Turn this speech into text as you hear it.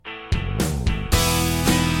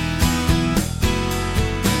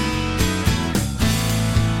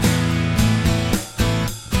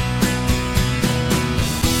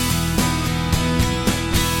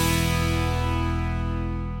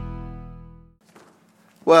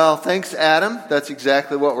Well, thanks, Adam. That's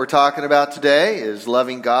exactly what we're talking about today, is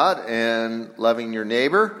loving God and loving your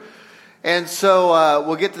neighbor. And so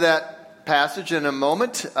we'll get to that passage in a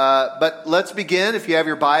moment. But let's begin, if you have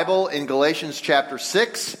your Bible, in Galatians chapter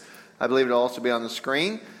 6. I believe it'll also be on the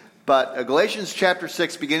screen. But Galatians chapter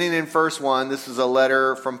 6, beginning in verse 1, this is a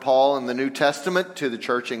letter from Paul in the New Testament to the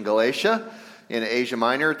church in Galatia, in Asia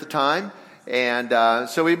Minor at the time. And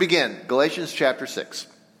so we begin, Galatians chapter 6.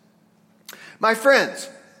 My friends,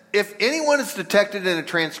 if anyone is detected in a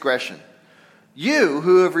transgression, you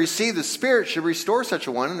who have received the Spirit should restore such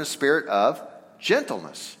a one in a spirit of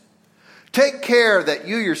gentleness. Take care that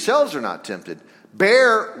you yourselves are not tempted.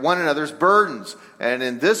 Bear one another's burdens, and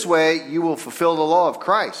in this way you will fulfill the law of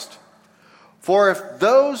Christ. For if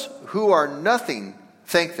those who are nothing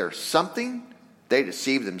think they're something, they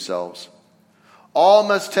deceive themselves. All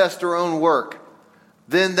must test their own work.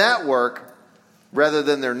 Then that work, rather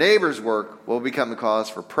than their neighbor's work, will become the cause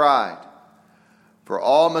for pride. For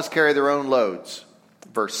all must carry their own loads.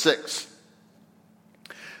 Verse 6.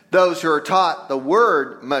 Those who are taught the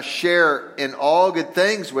word must share in all good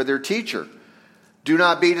things with their teacher. Do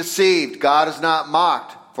not be deceived. God is not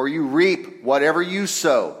mocked, for you reap whatever you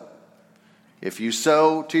sow. If you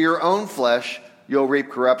sow to your own flesh, you'll reap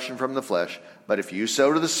corruption from the flesh. But if you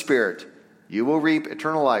sow to the Spirit, you will reap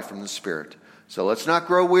eternal life from the Spirit. So let's not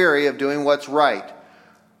grow weary of doing what's right,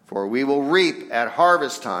 for we will reap at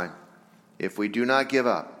harvest time if we do not give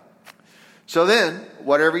up. So then,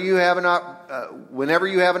 whenever you have an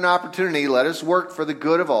opportunity, let us work for the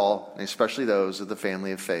good of all, especially those of the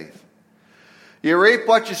family of faith. You reap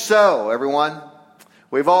what you sow, everyone.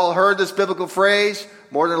 We've all heard this biblical phrase.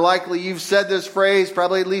 More than likely, you've said this phrase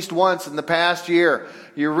probably at least once in the past year.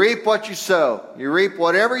 You reap what you sow. You reap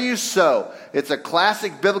whatever you sow. It's a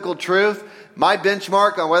classic biblical truth. My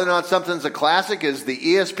benchmark on whether or not something's a classic is the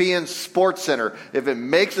ESPN Sports Center. If it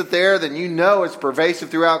makes it there, then you know it's pervasive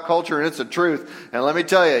throughout culture and it's a truth. And let me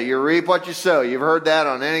tell you, you reap what you sow. You've heard that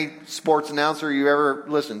on any sports announcer you've ever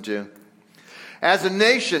listened to. As a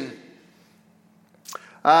nation,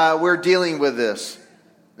 we're dealing with this.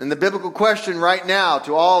 And the biblical question right now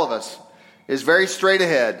to all of us is very straight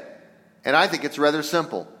ahead. And I think it's rather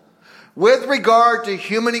simple. With regard to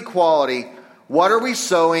human equality, what are we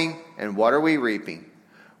sowing and what are we reaping?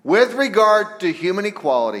 With regard to human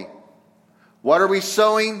equality, what are we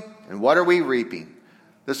sowing and what are we reaping?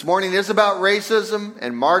 This morning is about racism,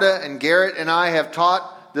 and Marta and Garrett and I have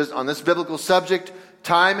taught this on this biblical subject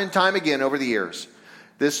time and time again over the years.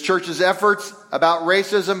 This church's efforts about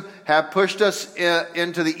racism have pushed us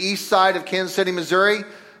into the east side of Kansas City, Missouri,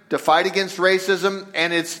 to fight against racism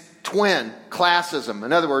and its twin, classism.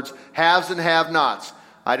 In other words, haves and have-nots.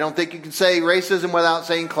 I don't think you can say racism without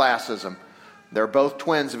saying classism. They're both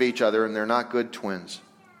twins of each other, and they're not good twins.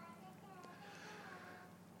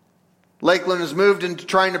 Lakeland has moved into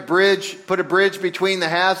trying to put a bridge between the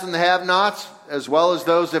haves and the have-nots, as well as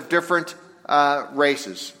those of different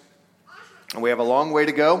races. And we have a long way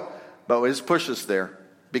to go, but it has pushed us there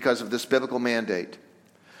because of this biblical mandate.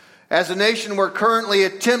 As a nation, we're currently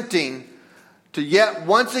attempting to yet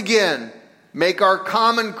once again make our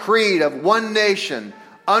common creed of one nation,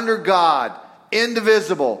 under God,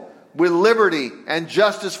 indivisible, with liberty and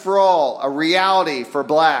justice for all, a reality for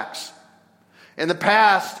blacks. In the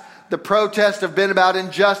past, the protests have been about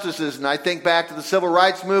injustices, and I think back to the civil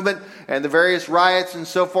rights movement and the various riots and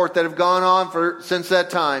so forth that have gone on since that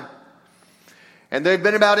time. And they've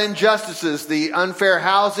been about injustices, the unfair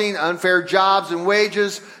housing, unfair jobs and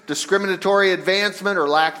wages, discriminatory advancement or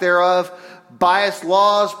lack thereof, biased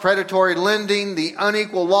laws, predatory lending, the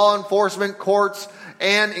unequal law enforcement, courts,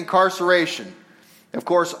 and incarceration. Of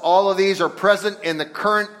course, all of these are present in the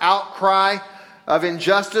current outcry of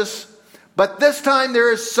injustice. But this time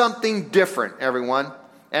there is something different, everyone.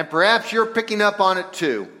 And perhaps you're picking up on it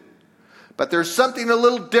too. But there's something a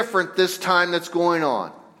little different this time that's going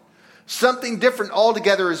on. Something different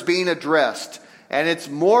altogether is being addressed. And it's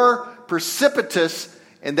more precipitous,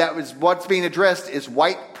 and that is what's being addressed is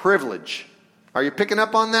white privilege. Are you picking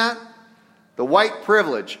up on that? The white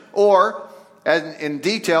privilege. Or, and in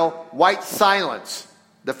detail, white silence.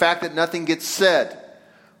 The fact that nothing gets said.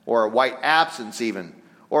 Or a white absence even.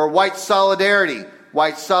 Or white solidarity.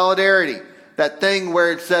 White solidarity. That thing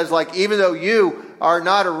where it says, like, even though you are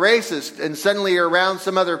not a racist and suddenly you're around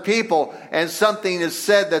some other people and something is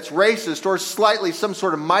said that's racist or slightly some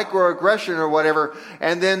sort of microaggression or whatever,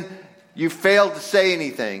 and then you fail to say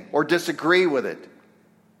anything or disagree with it.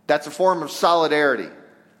 That's a form of solidarity.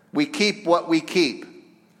 We keep what we keep.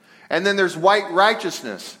 And then there's white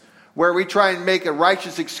righteousness, where we try and make a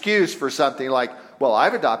righteous excuse for something like, well,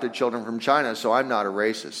 I've adopted children from China, so I'm not a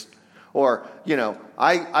racist. Or,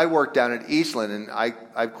 I worked down at Eastland, and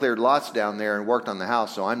I've cleared lots down there and worked on the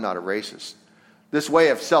house, so I'm not a racist. This way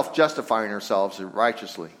of self-justifying ourselves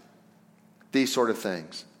righteously. These sort of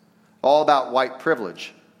things. All about white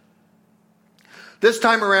privilege. This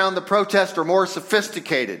time around, the protests are more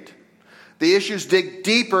sophisticated. The issues dig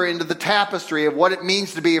deeper into the tapestry of what it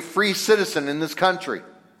means to be a free citizen in this country.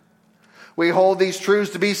 We hold these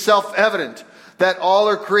truths to be self-evident, that all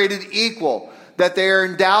are created equal, that they are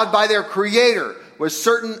endowed by their Creator with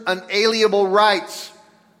certain unalienable rights,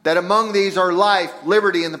 that among these are life,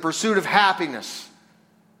 liberty, and the pursuit of happiness.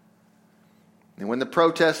 And when the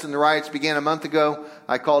protests and the riots began a month ago,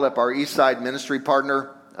 I called up our East Side ministry partner,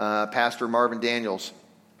 Pastor Marvin Daniels,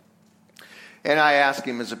 and I asked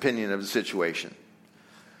him his opinion of the situation.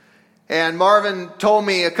 And Marvin told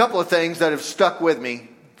me a couple of things that have stuck with me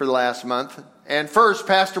for the last month. And first,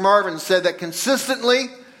 Pastor Marvin said that consistently,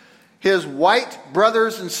 his white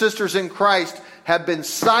brothers and sisters in Christ have been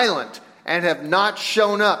silent and have not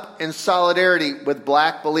shown up in solidarity with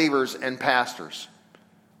black believers and pastors.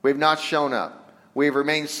 We've not shown up. We've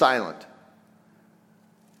remained silent.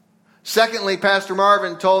 Secondly, Pastor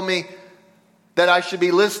Marvin told me that I should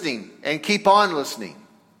be listening and keep on listening,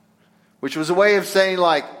 which was a way of saying,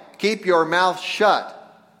 keep your mouth shut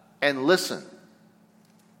and listen.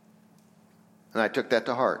 And I took that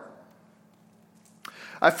to heart.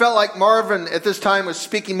 I felt like Marvin at this time was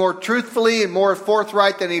speaking more truthfully and more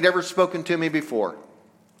forthright than he'd ever spoken to me before.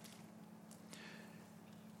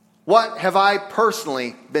 What have I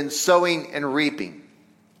personally been sowing and reaping?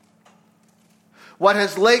 What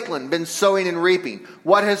has Lakeland been sowing and reaping?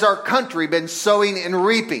 What has our country been sowing and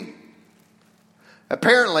reaping?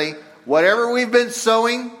 Apparently, whatever we've been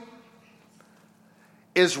sowing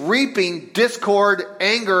is reaping discord,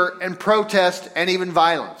 anger, and protest, and even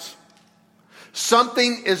violence.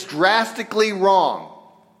 Something is drastically wrong.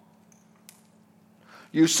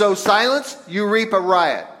 You sow silence, you reap a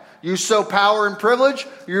riot. You sow power and privilege,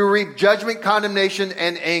 you reap judgment, condemnation,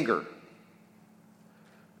 and anger.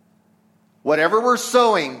 Whatever we're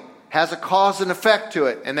sowing has a cause and effect to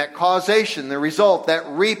it. And that causation, the result, that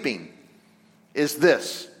reaping, is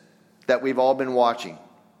this that we've all been watching.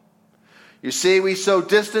 You see, we sow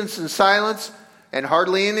distance and silence and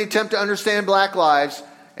hardly any attempt to understand black lives,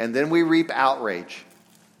 and then we reap outrage.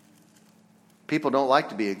 People don't like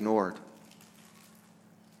to be ignored.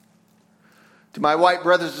 To my white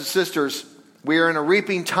brothers and sisters, we are in a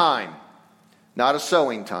reaping time, not a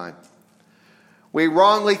sowing time. We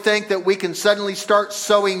wrongly think that we can suddenly start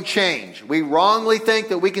sowing change. We wrongly think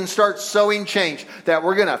that we can start sowing change, that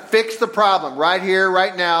we're going to fix the problem right here,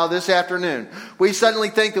 right now, this afternoon. We suddenly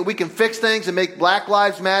think that we can fix things and make Black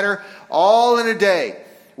Lives Matter all in a day.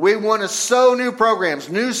 We want to sow new programs,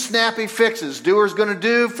 new snappy fixes. Doer's going to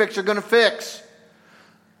do, fixer going to fix.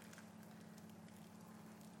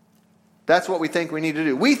 That's what we think we need to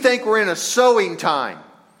do. We think we're in a sowing time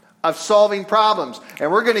of solving problems,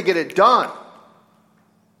 and we're going to get it done.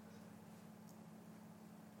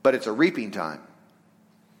 But it's a reaping time.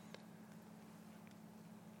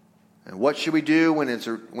 And what should we do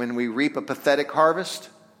when we reap a pathetic harvest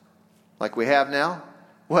like we have now?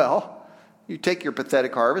 Well, you take your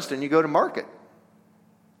pathetic harvest and you go to market.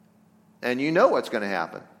 And you know what's going to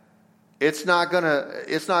happen. It's not going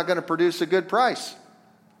to produce a good price.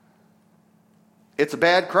 It's a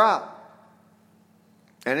bad crop.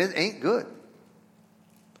 And it ain't good.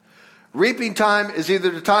 Reaping time is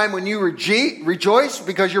either the time when you rejoice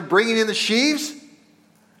because you're bringing in the sheaves,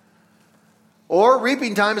 or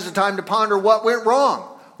reaping time is the time to ponder what went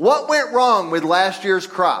wrong. What went wrong with last year's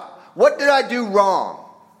crop? What did I do wrong?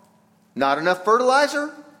 Not enough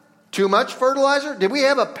fertilizer? Too much fertilizer? Did we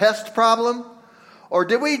have a pest problem? Or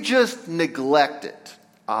did we just neglect it?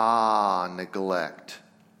 Neglect.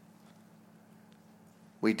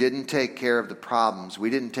 We didn't take care of the problems. We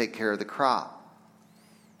didn't take care of the crop.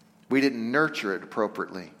 We didn't nurture it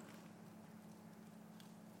appropriately.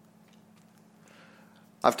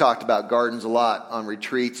 I've talked about gardens a lot on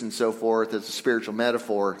retreats and so forth as a spiritual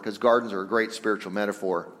metaphor, because gardens are a great spiritual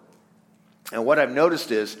metaphor. And what I've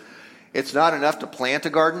noticed is it's not enough to plant a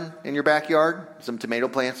garden in your backyard, some tomato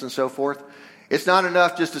plants and so forth. It's not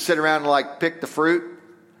enough just to sit around and pick the fruit.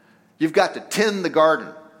 You've got to tend the garden.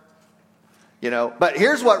 But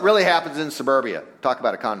here's what really happens in suburbia. Talk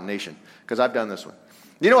about a condemnation, because I've done this one.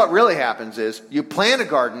 You know what really happens is you plant a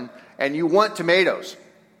garden and you want tomatoes,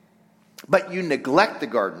 but you neglect the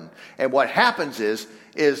garden. And what happens is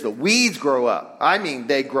the weeds grow up. I mean,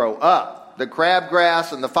 they grow up. The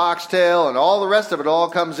crabgrass and the foxtail and all the rest of it all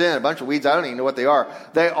comes in. A bunch of weeds, I don't even know what they are.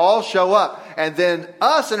 They all show up. And then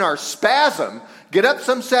us in our spasm get up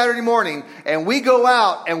some Saturday morning and we go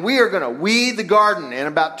out and we are going to weed the garden. And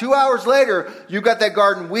about 2 hours later, you've got that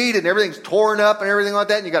garden weeded and everything's torn up and everything like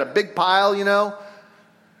that. And you got a big pile,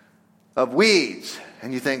 of weeds.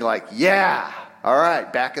 And you think like, yeah, all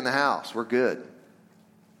right, back in the house. We're good.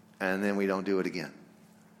 And then we don't do it again.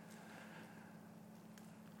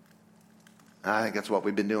 I think that's what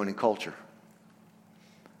we've been doing in culture.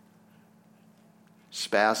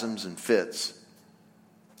 Spasms and fits.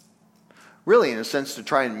 Really, in a sense, to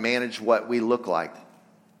try and manage what we look like.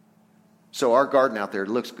 So our garden out there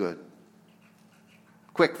looks good.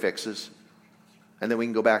 Quick fixes. And then we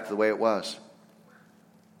can go back to the way it was.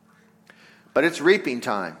 But it's reaping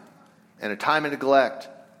time. And a time of neglect.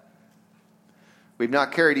 We've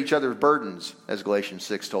not carried each other's burdens, as Galatians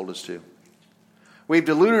 6 told us to. We've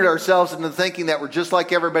deluded ourselves into thinking that we're just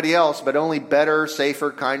like everybody else, but only better, safer,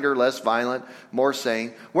 kinder, less violent, more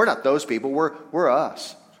sane. We're not those people. We're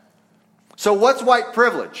us. So what's white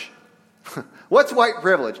privilege? What's white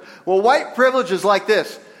privilege? Well, white privilege is like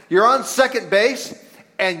this. You're on second base,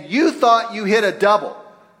 and you thought you hit a double.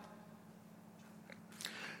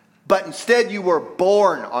 But instead, you were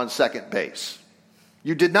born on second base.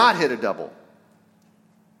 You did not hit a double.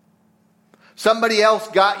 Somebody else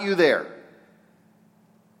got you there.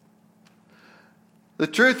 The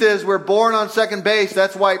truth is, we're born on second base.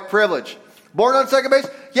 That's white privilege. Born on second base?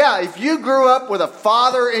 Yeah, if you grew up with a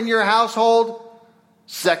father in your household,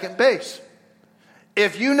 second base.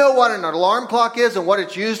 If you know what an alarm clock is and what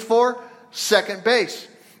it's used for, second base.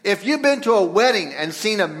 If you've been to a wedding and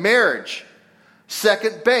seen a marriage,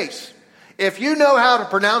 second base. If you know how to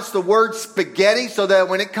pronounce the word spaghetti so that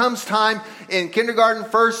when it comes time in kindergarten,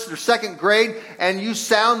 first or second grade, and you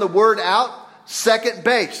sound the word out, second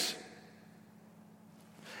base.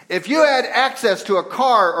 If you had access to a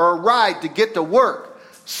car or a ride to get to work,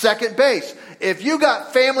 second base. If you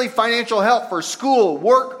got family financial help for school,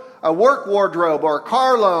 a work wardrobe, or a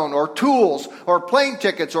car loan, or tools, or plane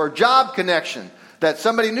tickets, or job connection, that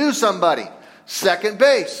somebody knew somebody, second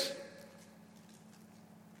base.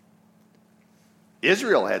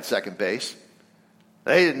 Israel had second base.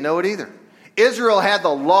 They didn't know it either. Israel had the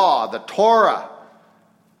law, the Torah.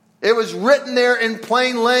 It was written there in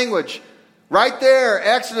plain language. Right there,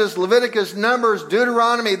 Exodus, Leviticus, Numbers,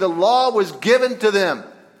 Deuteronomy, the law was given to them.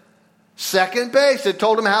 Second base. It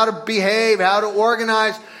told them how to behave, how to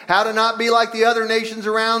organize, how to not be like the other nations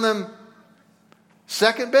around them.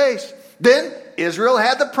 Second base. Then Israel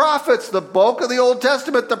had the prophets, the bulk of the Old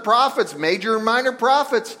Testament, the prophets, major and minor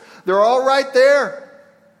prophets. They're all right there.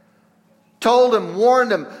 Told them, warned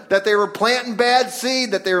them that they were planting bad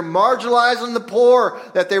seed, that they were marginalizing the poor,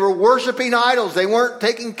 that they were worshiping idols. They weren't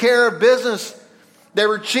taking care of business. They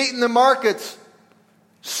were cheating the markets.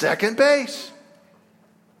 Second base.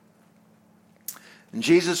 And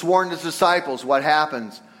Jesus warned his disciples what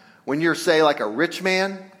happens when you're, say, like a rich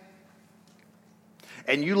man,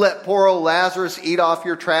 and you let poor old Lazarus eat off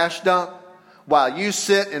your trash dump while you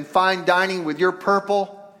sit in fine dining with your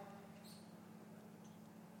purple.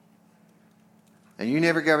 And you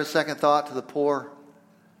never give a second thought to the poor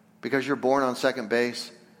because you're born on second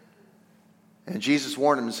base. And Jesus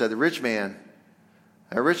warned him and said, a rich man,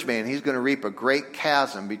 he's going to reap a great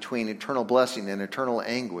chasm between eternal blessing and eternal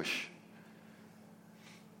anguish.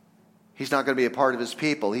 He's not going to be a part of his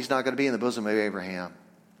people. He's not going to be in the bosom of Abraham.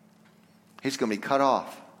 He's going to be cut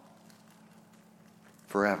off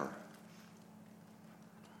forever.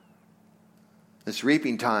 This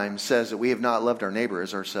reaping time says that we have not loved our neighbor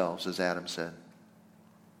as ourselves, as Adam said.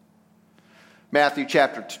 Matthew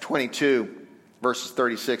chapter 22, verses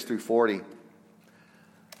 36 through 40,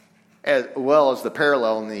 as well as the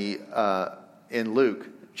parallel in Luke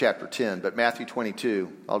chapter 10. But Matthew 22,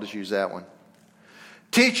 I'll just use that one.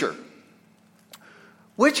 Teacher,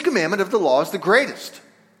 which commandment of the law is the greatest?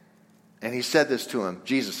 And he said this to him.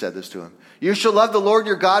 Jesus said this to him. You shall love the Lord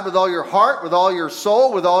your God with all your heart, with all your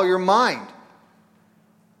soul, with all your mind.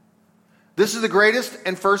 This is the greatest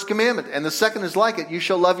and first commandment. And the second is like it. You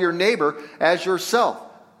shall love your neighbor as yourself.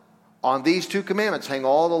 On these two commandments hang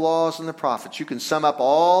all the laws and the prophets. You can sum up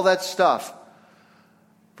all that stuff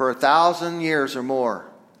for 1,000 years or more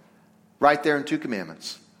right there in two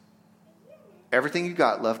commandments. Everything you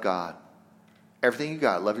got, love God. Everything you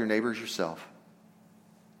got, love your neighbor as yourself.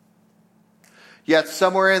 Yet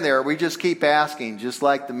somewhere in there, we just keep asking, just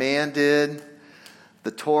like the man did,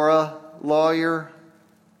 the Torah lawyer,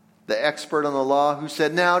 the expert on the law, who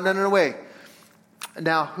said, no, wait.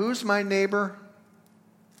 Now, who's my neighbor?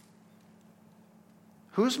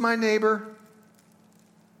 Who's my neighbor?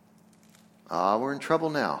 We're in trouble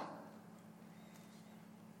now.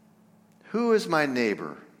 Who is my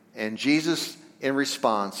neighbor? And Jesus, in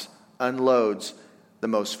response, unloads the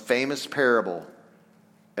most famous parable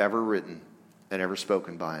ever written and ever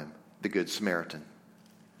spoken by him, the Good Samaritan.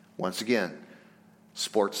 Once again,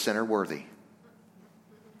 Sports Center worthy.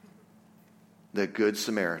 The Good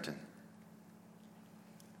Samaritan.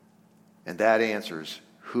 And that answers,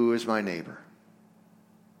 who is my neighbor?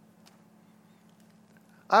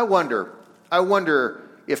 I wonder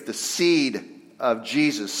if the seed of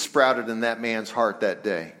Jesus sprouted in that man's heart that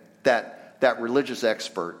day, that religious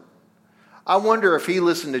expert. I wonder if he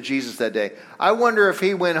listened to Jesus that day. I wonder if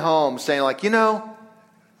he went home saying like,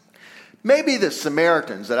 maybe the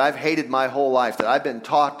Samaritans that I've hated my whole life, that I've been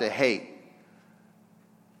taught to hate,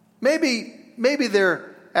 maybe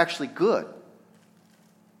they're actually good.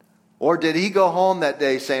 Or did he go home that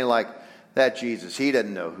day saying like, that Jesus, he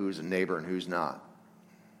doesn't know who's a neighbor and who's not.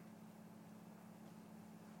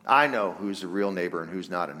 I know who's a real neighbor and who's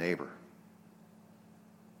not a neighbor.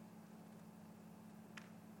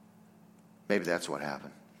 Maybe that's what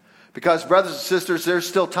happened. Because, brothers and sisters, there's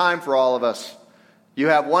still time for all of us. You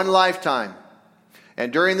have one lifetime.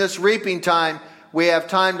 And during this reaping time, we have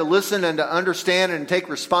time to listen and to understand and take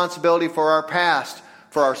responsibility for our past,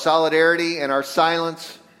 for our solidarity and our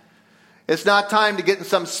silence. It's not time to get in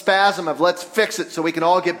some spasm of let's fix it so we can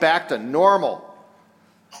all get back to normal.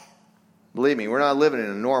 Believe me, we're not living in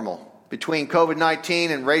a normal. Between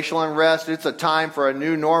COVID-19 and racial unrest, it's a time for a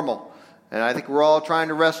new normal. And I think we're all trying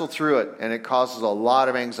to wrestle through it, and it causes a lot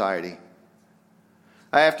of anxiety.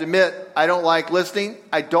 I have to admit, I don't like listening.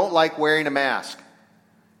 I don't like wearing a mask.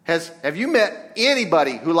 Have you met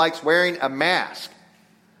anybody who likes wearing a mask?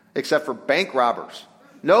 Except for bank robbers.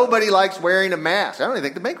 Nobody likes wearing a mask. I don't even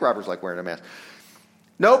think the bank robbers like wearing a mask.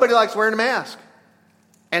 Nobody likes wearing a mask.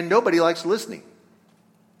 And nobody likes listening.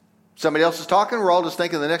 Somebody else is talking, we're all just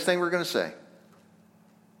thinking the next thing we're going to say.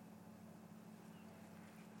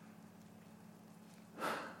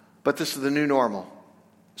 But this is the new normal.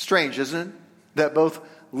 Strange, isn't it? That both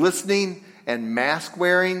listening and mask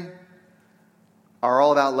wearing are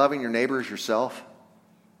all about loving your neighbor as yourself.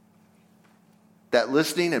 That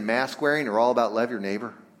listening and mask wearing are all about love your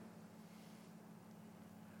neighbor.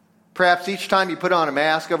 Perhaps each time you put on a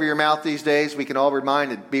mask over your mouth these days, we can all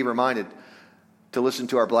be reminded to listen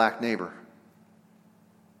to our black neighbor.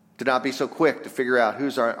 To not be so quick to figure out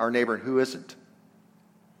who's our neighbor and who isn't.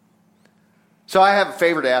 So I have a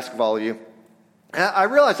favor to ask of all of you. I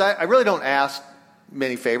realize I really don't ask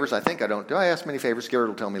many favors. I think I don't. Do I ask many favors? Garrett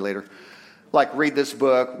will tell me later. Like read this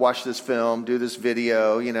book, watch this film, do this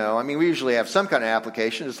video, we usually have some kind of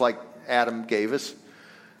application, just like Adam gave us.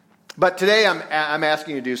 But today I'm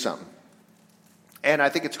asking you to do something. And I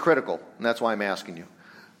think it's critical, and that's why I'm asking you.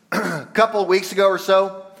 A couple of weeks ago or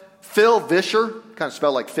so, Phil Vischer, kind of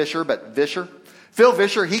spelled like Fisher, but Vischer. Phil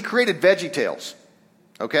Vischer, he created VeggieTales.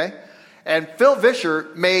 Okay? And Phil Vischer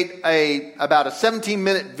made about a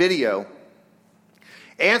 17-minute video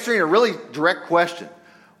answering a really direct question.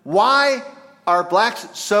 Why are blacks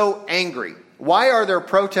so angry? Why are there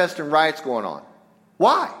protests and riots going on?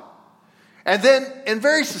 Why? And then, in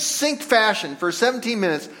very succinct fashion, for 17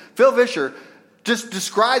 minutes, Phil Vischer just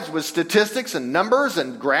describes with statistics and numbers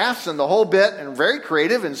and graphs and the whole bit, and very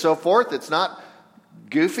creative and so forth. It's not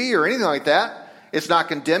goofy or anything like that. It's not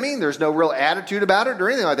condemning. There's no real attitude about it or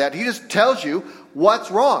anything like that. He just tells you what's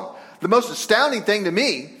wrong. The most astounding thing to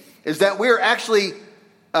me is that we're actually,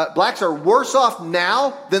 blacks are worse off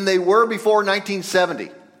now than they were before 1970.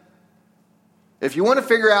 If you want to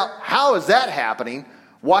figure out how is that happening,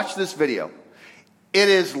 watch this video. It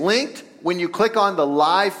is linked when you click on the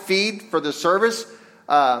live feed for the service.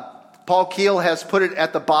 Paul Keel has put it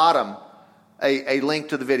at the bottom, a link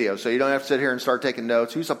to the video. So you don't have to sit here and start taking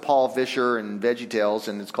notes. Who's a Paul Vischer and VeggieTales,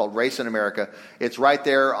 and it's called Race in America. It's right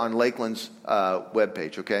there on Lakeland's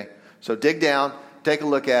webpage, okay? So dig down, take a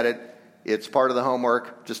look at it. It's part of the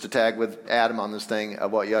homework, just to tag with Adam on this thing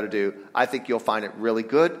of what you ought to do. I think you'll find it really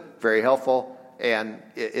good, very helpful, and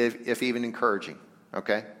if even encouraging,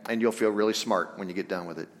 okay? And you'll feel really smart when you get done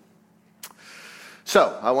with it.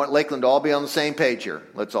 So, I want Lakeland to all be on the same page here.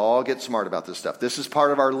 Let's all get smart about this stuff. This is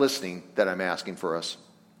part of our listening that I'm asking for us.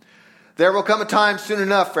 There will come a time soon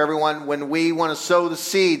enough for everyone when we want to sow the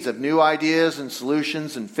seeds of new ideas and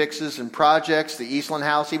solutions and fixes and projects. The Eastland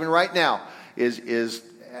House, even right now, is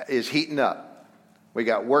heating up. We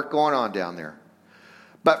got work going on down there.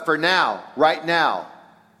 But for now, right now,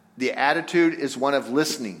 the attitude is one of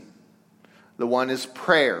listening. The one is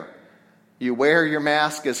prayer. You wear your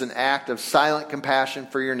mask as an act of silent compassion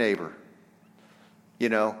for your neighbor.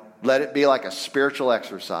 Let it be like a spiritual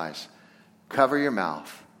exercise. Cover your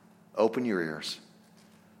mouth. Open your ears.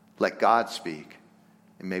 Let God speak.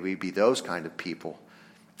 And may we be those kind of people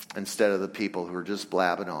instead of the people who are just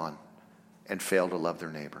blabbing on and fail to love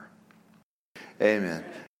their neighbor. Amen.